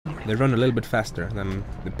They run a little bit faster than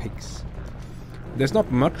the pigs. There's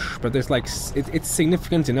not much, but there's like it's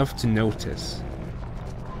significant enough to notice.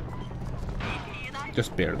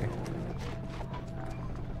 Just barely.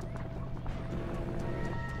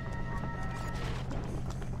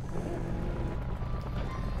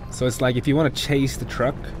 So it's like if you want to chase the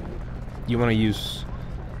truck, you want to use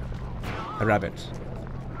a rabbit.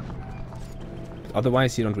 But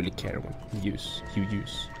otherwise, you don't really care what you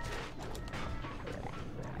use.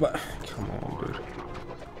 But come on, dude.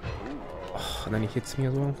 Oh, and then he hits me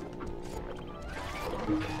as well.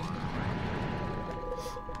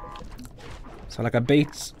 So like a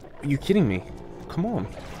bait. Are you kidding me? Come on.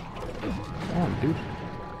 Come on, dude.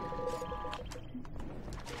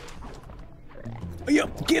 Are you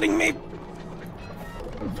kidding me?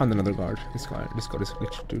 Found another guard. This guy is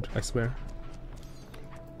glitched, dude. I swear.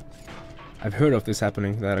 I've heard of this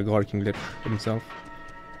happening, that a guard can glitch himself,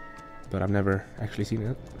 but I've never actually seen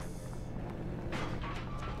it.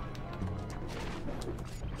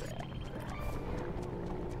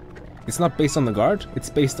 It's not based on the guard, it's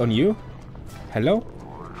based on you? Hello?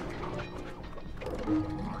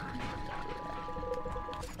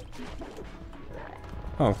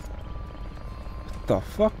 Oh. What the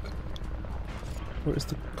fuck? Where is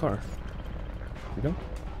the car? You know?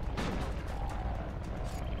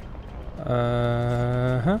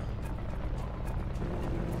 Huh?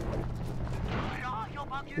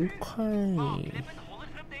 Okay.